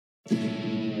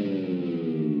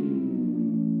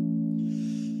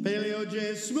Paleo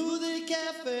J's Smoothie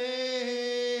Cafe.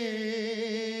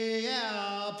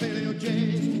 Yeah, Paleo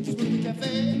J's Smoothie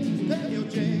Cafe.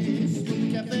 Paleo J's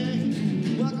Smoothie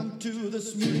Cafe. Welcome to the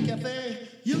Smoothie Cafe.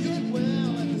 You get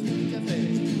well at the Smoothie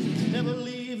Cafe. Never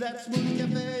leave that Smoothie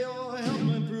Cafe or help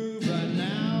improve right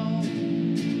now.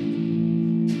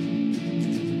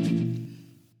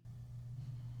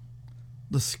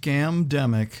 The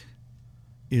scamdemic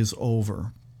is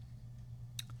over.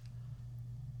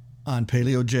 On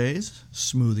Paleo J's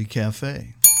Smoothie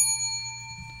Cafe.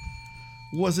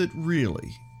 Was it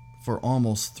really for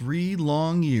almost 3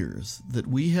 long years that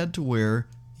we had to wear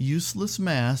useless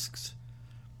masks,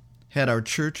 had our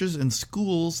churches and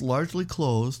schools largely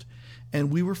closed,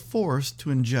 and we were forced to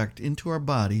inject into our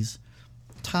bodies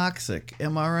toxic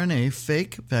mRNA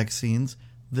fake vaccines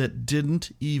that didn't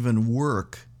even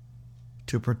work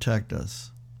to protect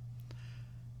us?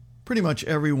 Pretty much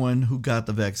everyone who got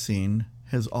the vaccine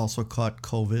has also caught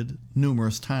COVID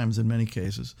numerous times in many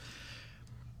cases.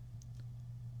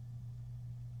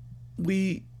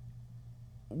 We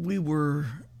were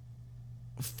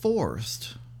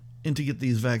forced into get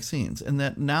these vaccines, and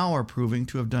that now are proving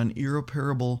to have done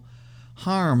irreparable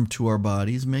harm to our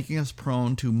bodies, making us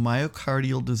prone to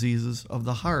myocardial diseases of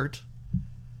the heart,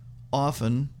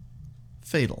 often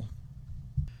fatal.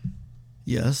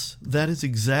 Yes, that is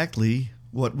exactly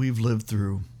what we've lived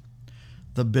through.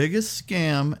 The biggest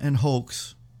scam and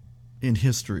hoax in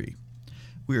history.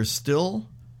 We are still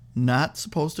not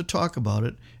supposed to talk about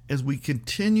it as we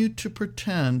continue to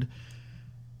pretend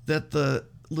that the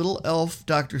little elf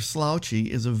Dr. Slouchy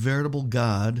is a veritable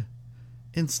god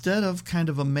instead of kind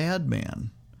of a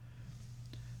madman.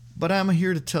 But I'm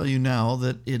here to tell you now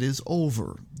that it is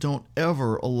over. Don't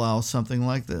ever allow something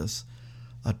like this,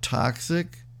 a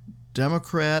toxic,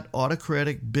 Democrat,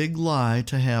 autocratic big lie,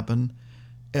 to happen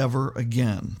ever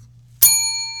again.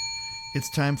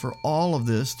 It's time for all of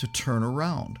this to turn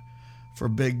around. For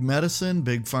big medicine,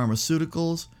 big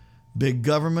pharmaceuticals, big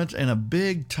government, and a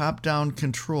big top-down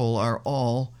control are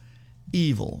all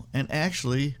evil, and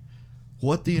actually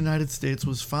what the United States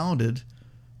was founded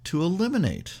to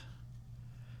eliminate.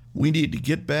 We need to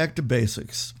get back to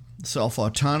basics.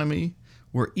 Self-autonomy,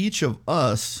 where each of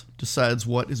us decides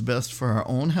what is best for our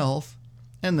own health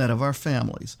and that of our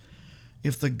families.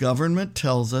 If the government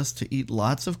tells us to eat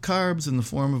lots of carbs in the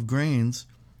form of grains,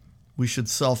 we should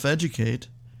self-educate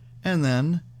and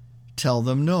then tell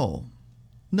them no.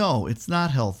 No, it's not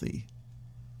healthy.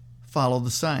 Follow the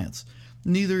science.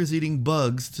 Neither is eating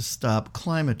bugs to stop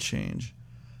climate change.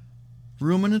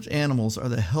 Ruminant animals are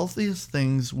the healthiest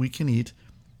things we can eat,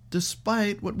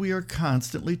 despite what we are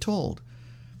constantly told.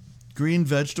 Green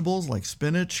vegetables like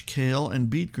spinach, kale, and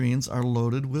beet greens are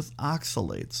loaded with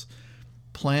oxalates,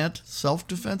 plant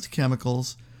self-defense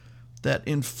chemicals that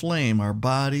inflame our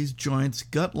bodies, joints,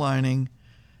 gut lining,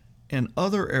 and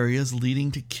other areas,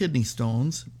 leading to kidney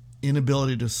stones,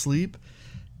 inability to sleep,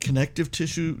 connective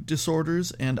tissue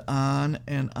disorders, and on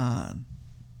and on.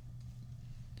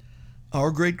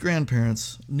 Our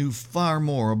great-grandparents knew far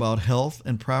more about health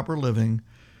and proper living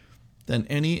than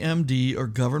any MD or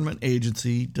government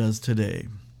agency does today.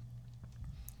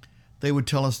 They would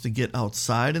tell us to get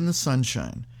outside in the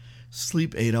sunshine,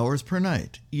 sleep 8 hours per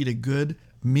night, eat a good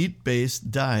meat-based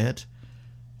diet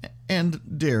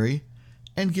and dairy,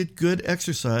 and get good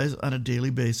exercise on a daily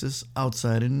basis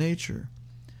outside in nature.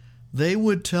 They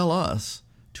would tell us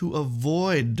to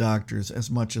avoid doctors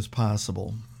as much as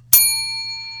possible,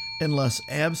 unless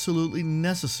absolutely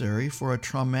necessary for a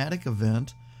traumatic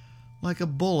event like a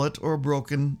bullet or a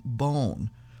broken bone.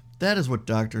 That is what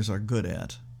doctors are good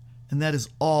at, and that is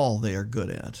all they are good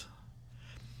at.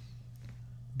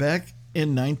 Back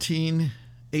in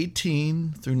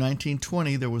 1918 through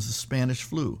 1920, there was the Spanish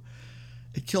flu.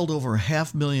 It killed over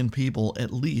 500,000 people,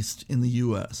 at least in the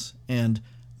U.S., and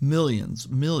millions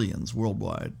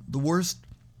worldwide. The worst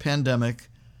pandemic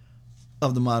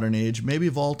of the modern age, maybe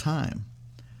of all time.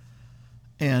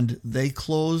 And they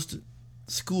closed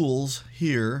schools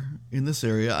here in this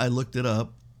area. I looked it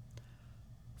up,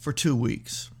 for 2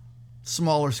 weeks.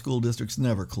 Smaller school districts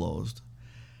never closed.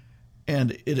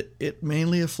 And it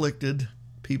mainly afflicted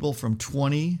people from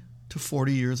 20 to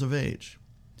 40 years of age.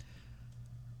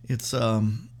 It's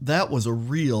that was a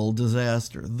real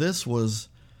disaster.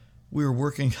 We were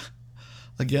working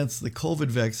against the COVID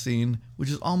vaccine, which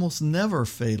is almost never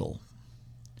fatal.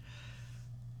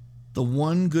 The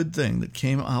one good thing that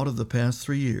came out of the past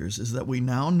 3 years is that we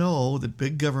now know that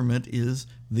big government is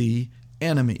the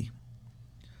enemy.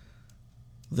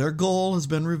 Their goal has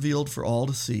been revealed for all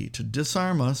to see, to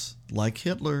disarm us, like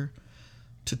Hitler,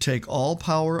 to take all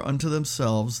power unto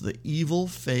themselves, the evil,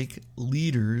 fake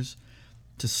leaders,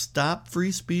 to stop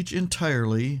free speech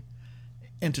entirely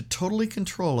and to totally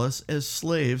control us as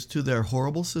slaves to their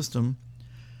horrible system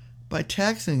by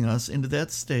taxing us into that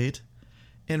state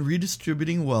and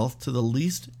redistributing wealth to the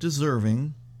least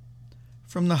deserving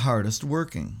from the hardest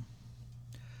working.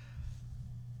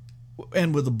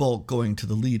 And with the bulk going to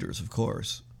the leaders, of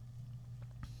course.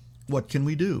 What can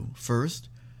we do? First,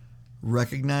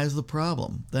 recognize the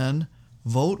problem. Then,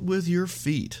 vote with your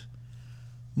feet.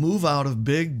 Move out of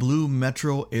big blue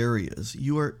metro areas.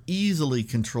 You are easily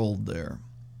controlled there.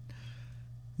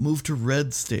 Move to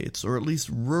red states, or at least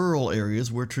rural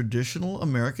areas where traditional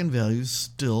American values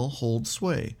still hold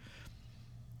sway.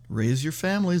 Raise your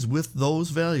families with those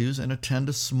values and attend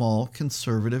a small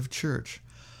conservative church.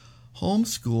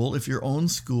 Homeschool if your own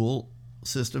school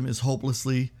system is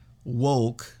hopelessly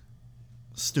woke,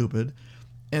 stupid,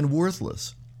 and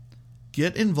worthless.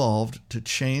 Get involved to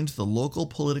change the local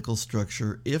political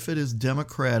structure if it is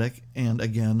democratic and,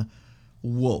 again,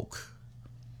 woke,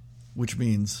 which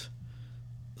means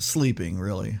sleeping,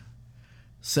 really.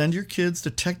 Send your kids to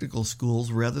technical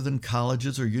schools rather than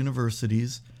colleges or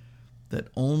universities that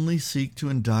only seek to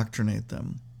indoctrinate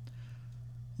them.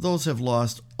 Those have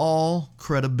lost all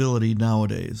credibility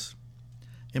nowadays.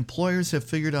 Employers have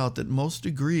figured out that most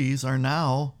degrees are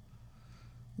now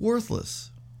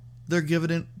worthless. They're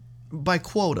given it by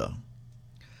quota.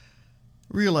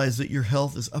 Realize that your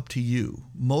health is up to you.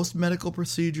 Most medical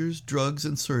procedures, drugs,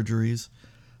 and surgeries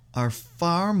are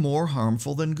far more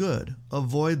harmful than good.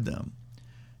 Avoid them.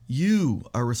 You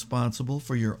are responsible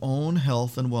for your own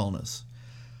health and wellness.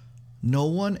 No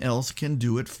one else can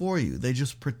do it for you. They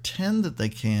just pretend that they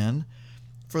can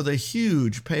for the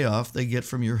huge payoff they get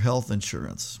from your health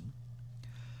insurance.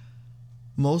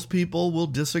 Most people will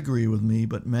disagree with me,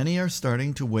 but many are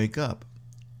starting to wake up,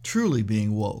 truly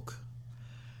being woke.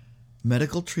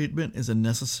 Medical treatment is a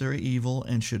necessary evil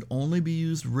and should only be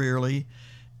used rarely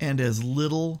and as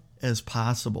little as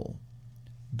possible.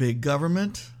 Big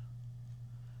government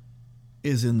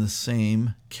is in the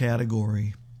same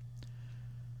category.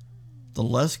 The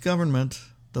less government,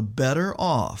 the better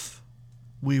off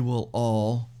we will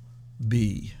all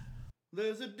be.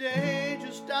 There's a day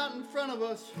just out in front of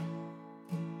us,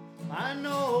 I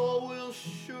know will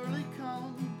surely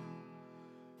come.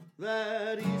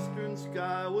 That eastern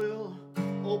sky will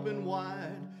open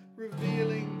wide,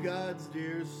 revealing God's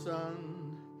dear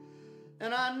Son.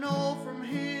 And I know from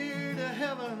here to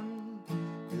heaven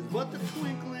is but the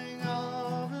twinkling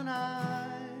of an eye.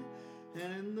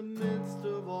 And in the midst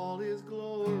of all his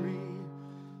glory,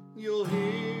 you'll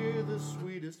hear the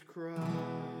sweetest cry.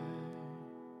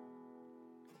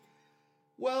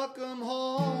 Welcome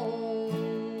home,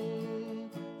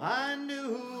 I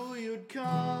knew you'd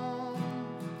come.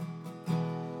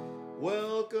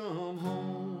 Welcome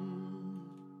home,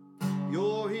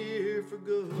 you're here for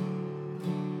good.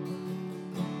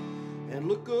 And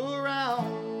look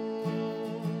around,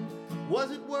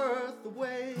 was it worth the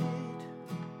wait?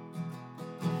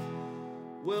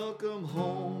 Welcome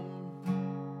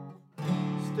home,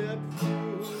 step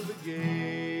through the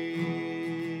gate.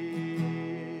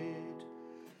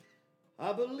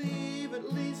 I believe,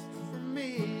 at least for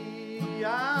me,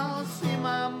 I'll see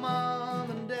my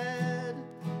mom and dad,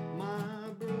 my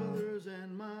brothers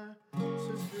and my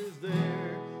sisters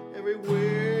there.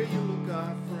 Everywhere you look,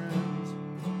 our friends.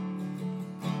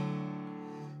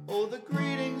 Oh, the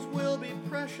greetings will be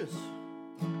precious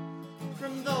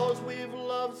from those we've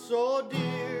loved so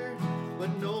dear, but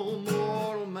no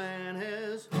mortal man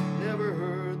has never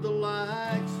heard the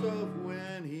likes of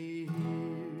when he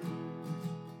hears.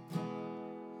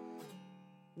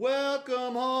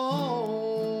 Welcome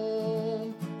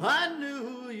home, I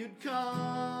knew you'd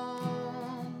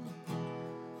come.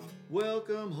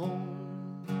 Welcome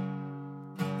home,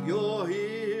 you're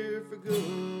here for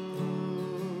good.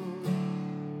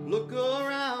 Look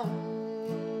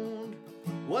around,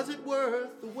 was it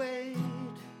worth the wait?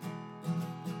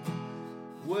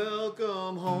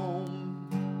 Welcome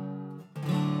home,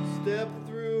 step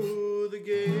through the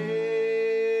gate.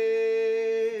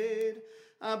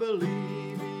 I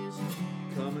believe he's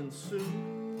coming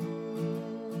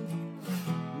soon,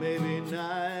 maybe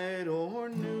night or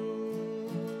noon.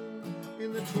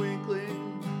 In the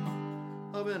twinkling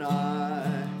of an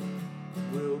eye,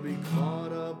 we'll be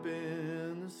caught up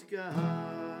in the sky.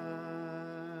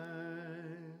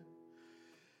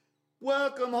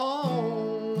 Welcome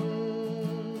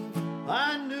home,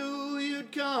 I knew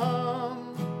you'd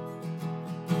come.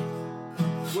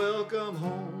 Welcome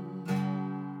home,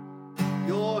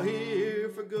 you're here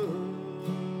for good.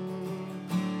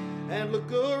 And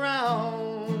look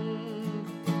around,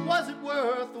 was it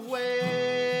worth the wait?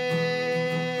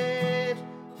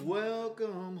 Well,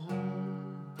 welcome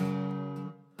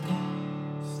home.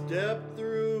 Step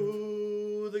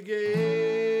through the gate.